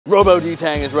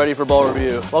Tang is ready for ball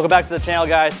review. Welcome back to the channel,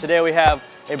 guys. Today we have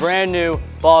a brand new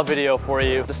ball video for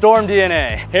you, the Storm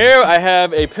DNA. Here I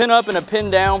have a pin up and a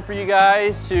pin down for you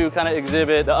guys to kind of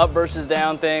exhibit the up versus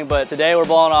down thing, but today we're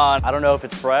balling on, I don't know if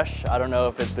it's fresh, I don't know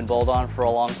if it's been bowled on for a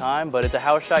long time, but it's a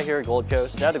house shot here at Gold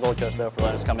Coast. Shout out to Gold Coast though for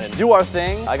letting us come in and do our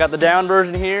thing. I got the down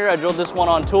version here. I drilled this one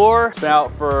on tour. It's been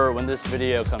out for, when this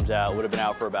video comes out, it would have been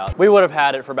out for about, we would have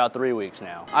had it for about 3 weeks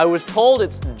now. I was told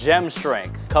it's gem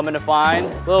strength. Coming to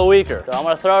find, a little weaker. So I'm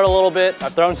gonna throw it a little bit.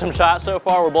 I've thrown some shots so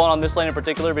far. We're bowling on this lane in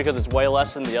particular because it's way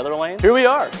less than the other lane. Here we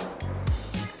are.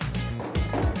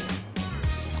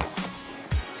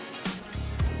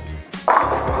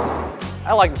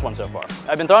 I like this one so far.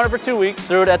 I've been throwing it for 2 weeks.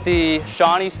 Threw it at the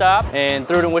Shawnee stop and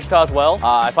threw it in Wichita as well.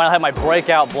 I finally had my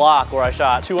breakout block where I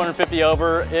shot 250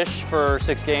 over-ish for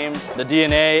 6 games. The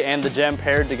DNA and the gem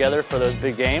paired together for those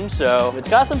big games. So it's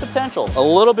got some potential. A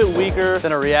little bit weaker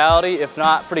than a reality, if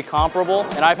not pretty comparable.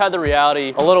 And I've had the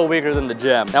reality a little weaker than the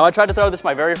gem. Now I tried to throw this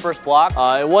my very first block.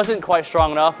 It wasn't quite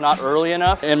strong enough, not early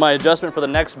enough. And my adjustment for the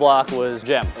next block was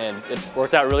gem. And it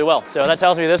worked out really well. So that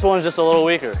tells me this one's just a little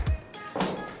weaker.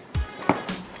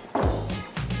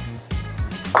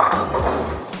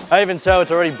 Even so,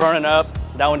 it's already burning up.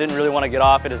 That one didn't really want to get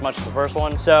off it as much as the first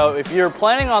one. So if you're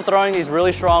planning on throwing these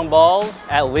really strong balls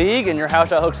at league and your house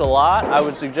shot hooks a lot, I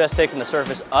would suggest taking the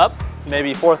surface up,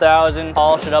 maybe 4,000,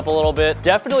 polish it up a little bit.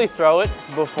 Definitely throw it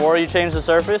before you change the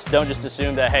surface. Don't just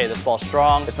assume that, hey, this ball's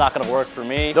strong, it's not gonna work for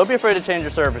me. Don't be afraid to change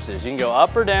your surfaces. You can go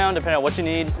up or down depending on what you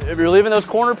need. If you're leaving those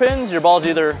corner pins, your ball's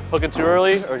either hooking too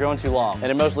early or going too long. And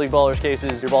in most league ballers'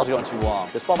 cases, your ball's going too long.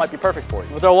 This ball might be perfect for you.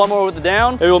 We'll throw one more with the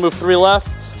down. Maybe we'll move 3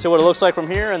 left, see what it looks like from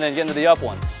here, and then get into the up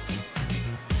one.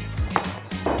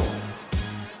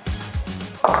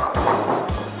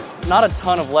 Not a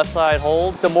ton of left side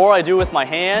hold. The more I do with my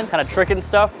hand, kind of tricking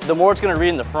stuff, the more it's gonna read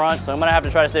in the front. So I'm gonna have to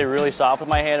try to stay really soft with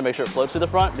my hand and make sure it floats to the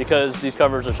front because these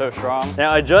covers are so strong.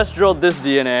 Now I just drilled this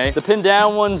DNA. The pin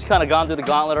down one's kind of gone through the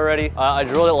gauntlet already. I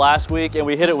drilled it last week and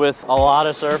we hit it with a lot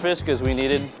of surface because we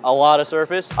needed a lot of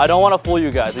surface. I don't wanna fool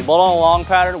you guys. We bowled on a long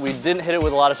pattern. We didn't hit it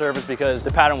with a lot of surface because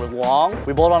the pattern was long.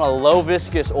 We bowled on a low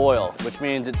viscous oil, which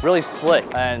means it's really slick.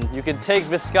 And you can take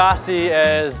viscosity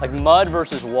as like mud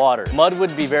versus water. Mud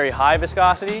would be very high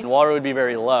viscosity and water would be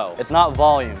very low. It's not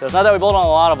volume. So it's not that we bowled on a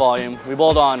lot of volume, we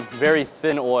bowled on very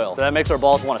thin oil. So that makes our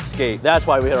balls want to skate. That's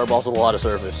why we hit our balls with a lot of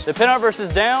surface. The pin up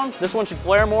versus down, this one should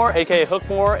flare more, AKA hook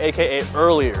more, AKA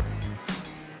earlier.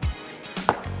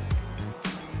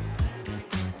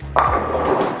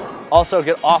 Also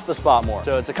get off the spot more.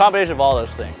 So it's a combination of all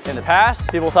those things. In the past,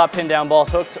 people thought pin down balls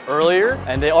hooked earlier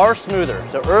and they are smoother.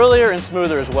 So earlier and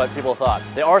smoother is what people thought.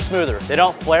 They are smoother. They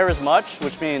don't flare as much,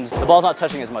 which means the ball's not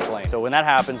touching as much lane. So when that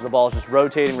happens, the ball's just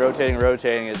rotating, rotating,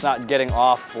 rotating. It's not getting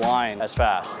off line as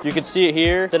fast. You can see it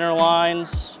here, thinner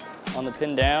lines on the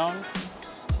pin down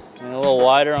and a little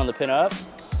wider on the pin up.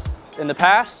 In the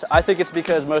past, I think it's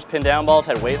because most pin down balls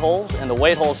had weight holes, and the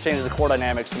weight holes changes the core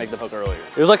dynamics to make them hook earlier.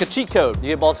 It was like a cheat code. You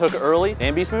get balls hook early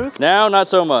and be smooth. Now, not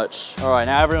so much. All right,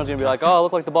 now everyone's gonna be like, oh, it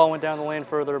looked like the ball went down the lane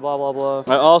further, blah, blah, blah.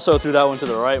 I also threw that one to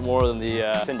the right more than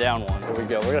the pin down one. Here we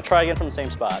go. We're gonna try again from the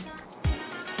same spot.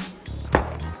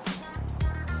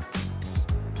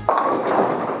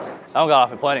 That one got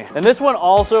off it plenty. And this one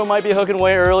also might be hooking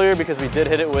way earlier because we did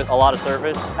hit it with a lot of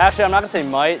surface. Actually, I'm not gonna say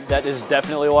might, that is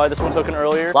definitely why this one's hooking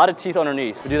earlier. A lot of teeth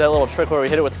underneath. We do that little trick where we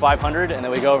hit it with 500 and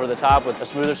then we go over the top with a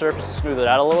smoother surface to smooth it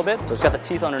out a little bit. So it's got the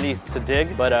teeth underneath to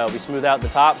dig, but we smooth out the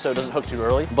top so it doesn't hook too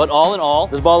early. But all in all,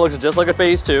 this ball looks just like a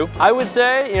phase 2. I would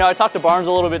say, you know, I talked to Barnes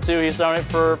a little bit too. He's thrown it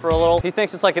for a little. He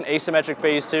thinks it's like an asymmetric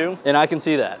phase 2, and I can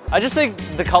see that. I just think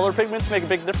the color pigments make a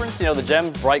big difference. You know, the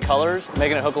gem, bright colors,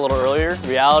 making it hook a little earlier.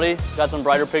 Reality, got some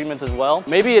brighter pigments as well.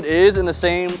 Maybe it is in the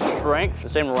same strength, the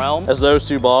same realm as those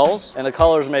 2 balls, and the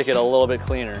colors make it a little bit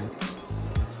cleaner.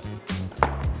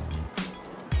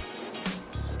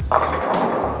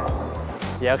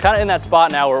 Yeah, kind of in that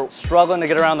spot now. We're struggling to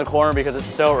get around the corner because it's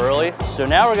so early. So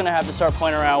now we're gonna have to start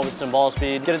playing around with some ball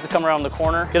speed, get it to come around the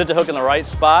corner, get it to hook in the right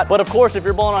spot. But of course, if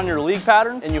you're bowling on your league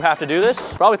pattern and you have to do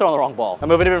this, probably throwing the wrong ball. I'm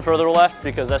moving even further left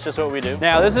because that's just what we do.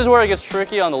 Now, this is where it gets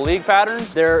tricky on the league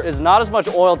patterns. There is not as much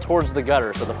oil towards the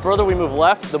gutter. So the further we move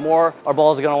left, the more our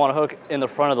ball is gonna wanna hook in the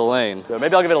front of the lane. So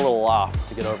maybe I'll give it a little loft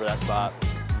to get over that spot.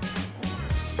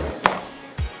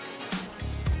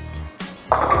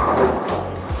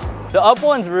 The up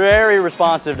one's very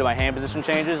responsive to my hand position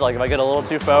changes. Like if I get a little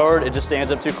too forward, it just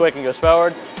stands up too quick and goes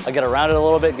forward. I get around it a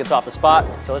little bit, gets off the spot.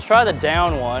 So let's try the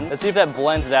down one. Let's see if that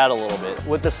blends it out a little bit.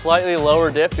 With the slightly lower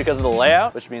diff because of the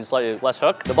layout, which means slightly less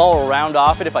hook, the ball will round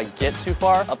off it if I get too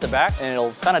far up the back, and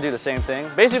it'll kind of do the same thing.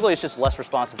 Basically, it's just less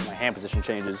responsive to my hand position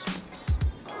changes.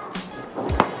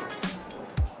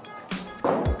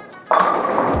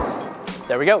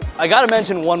 There we go. I gotta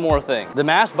mention one more thing. The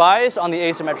mass bias on the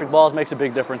asymmetric balls makes a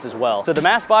big difference as well. So the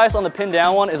mass bias on the pin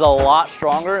down one is a lot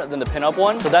stronger than the pin up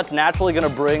one. So that's naturally gonna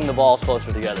bring the balls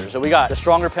closer together. So we got the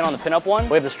stronger pin on the pin up one.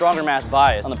 We have the stronger mass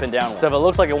bias on the pin down one. So if it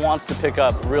looks like it wants to pick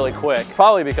up really quick,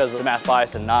 probably because of the mass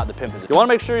bias and not the pin position. You wanna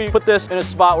make sure you put this in a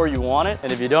spot where you want it.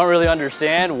 And if you don't really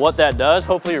understand what that does,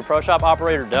 hopefully your pro shop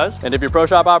operator does. And if your pro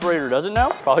shop operator doesn't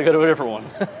know, probably go to a different one.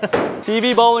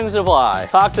 TV Bowling Supply.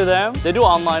 Talk to them. They do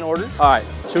online orders. All right,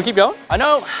 should we keep going? I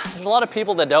know there's a lot of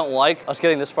people that don't like us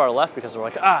getting this far left because they're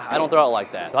like, I don't throw it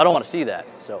like that. I don't want to see that.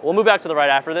 So we'll move back to the right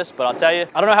after this, but I'll tell you,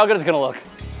 I don't know how good it's gonna look.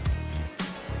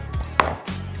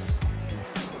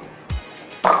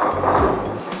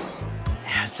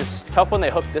 It's just tough when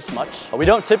they hook this much. We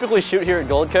don't typically shoot here at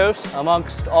Gold Coast.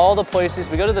 Amongst all the places,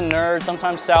 we go to the Nerd,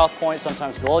 sometimes South Point,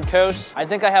 sometimes Gold Coast. I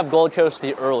think I have Gold Coast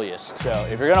the earliest. So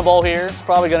if you're gonna bowl here, it's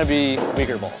probably gonna be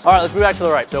weaker balls. All right, let's move back to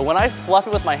the right. So when I fluff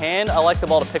it with my hand, I like the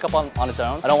ball to pick up on its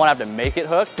own. I don't wanna have to make it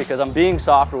hook because I'm being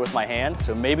softer with my hand.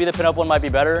 So maybe the pin-up one might be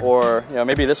better, or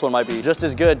maybe this one might be just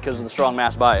as good because of the strong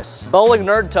mass bias. Bowling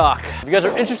Nerd Talk. If you guys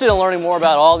are interested in learning more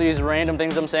about all these random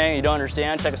things I'm saying you don't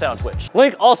understand, check us out on Twitch.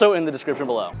 Link also in the description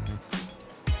below.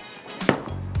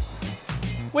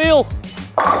 Wheel.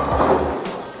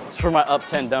 It's for my up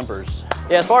 10 dumpers.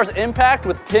 Yeah, as far as impact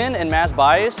with pin and mass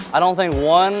bias, I don't think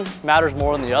one matters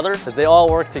more than the other because they all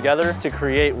work together to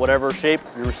create whatever shape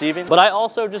you're receiving. But I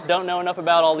also just don't know enough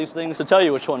about all these things to tell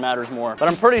you which one matters more. But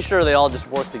I'm pretty sure they all just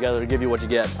work together to give you what you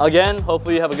get. Again,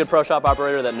 hopefully you have a good pro shop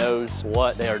operator that knows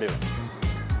what they are doing.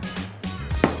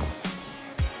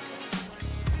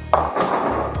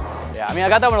 Yeah, I mean, I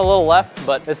got that one a little left,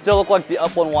 but it still looked like the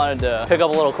up one wanted to pick up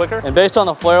a little quicker. And based on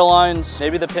the flare lines,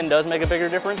 maybe the pin does make a bigger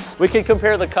difference. We can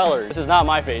compare the colors. This is not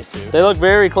my phase 2. They look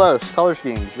very close. Color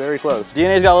schemes, very close.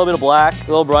 DNA's got a little bit of black,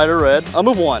 a little brighter red. I'll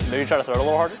move one. Maybe try to throw it a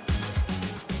little harder.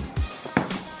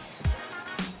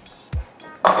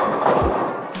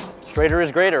 Straighter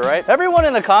is greater, right? Everyone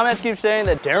in the comments keeps saying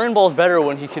that Darren bowls better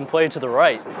when he can play to the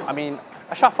right. I mean,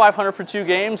 I shot 500 for 2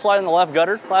 games, sliding the left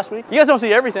gutter last week. You guys don't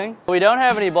see everything. We don't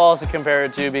have any balls to compare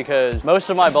it to because most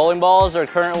of my bowling balls are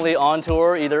currently on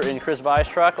tour, either in Chris Vai's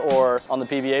truck or on the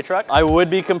PBA truck. I would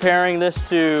be comparing this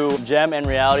to Gem and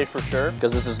Reality for sure,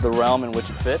 because this is the realm in which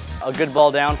it fits. A good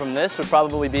ball down from this would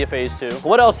probably be a phase 2.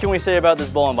 What else can we say about this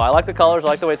bowling ball? I like the colors, I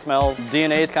like the way it smells.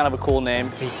 DNA is kind of a cool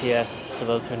name. BTS, for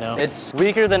those who know. It's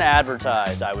weaker than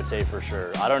advertised, I would say for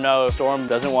sure. I don't know if Storm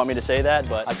doesn't want me to say that,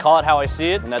 but I call it how I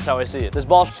see it, and that's how I see it. This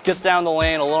ball just gets down the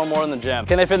lane a little more than the Gem.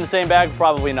 Can they fit in the same bag?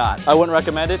 Probably not. I wouldn't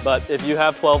recommend it, but if you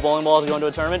have 12 bowling balls going to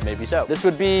a tournament, maybe so. This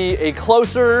would be a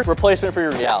closer replacement for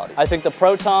your Reality. I think the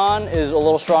Proton is a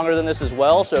little stronger than this as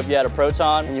well, so if you had a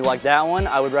Proton and you like that one,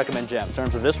 I would recommend Gem. In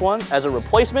terms of this one, as a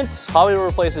replacement, probably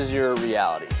replaces your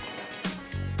Reality.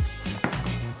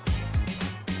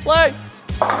 Play!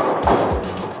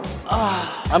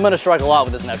 I'm gonna strike a lot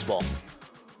with this next ball.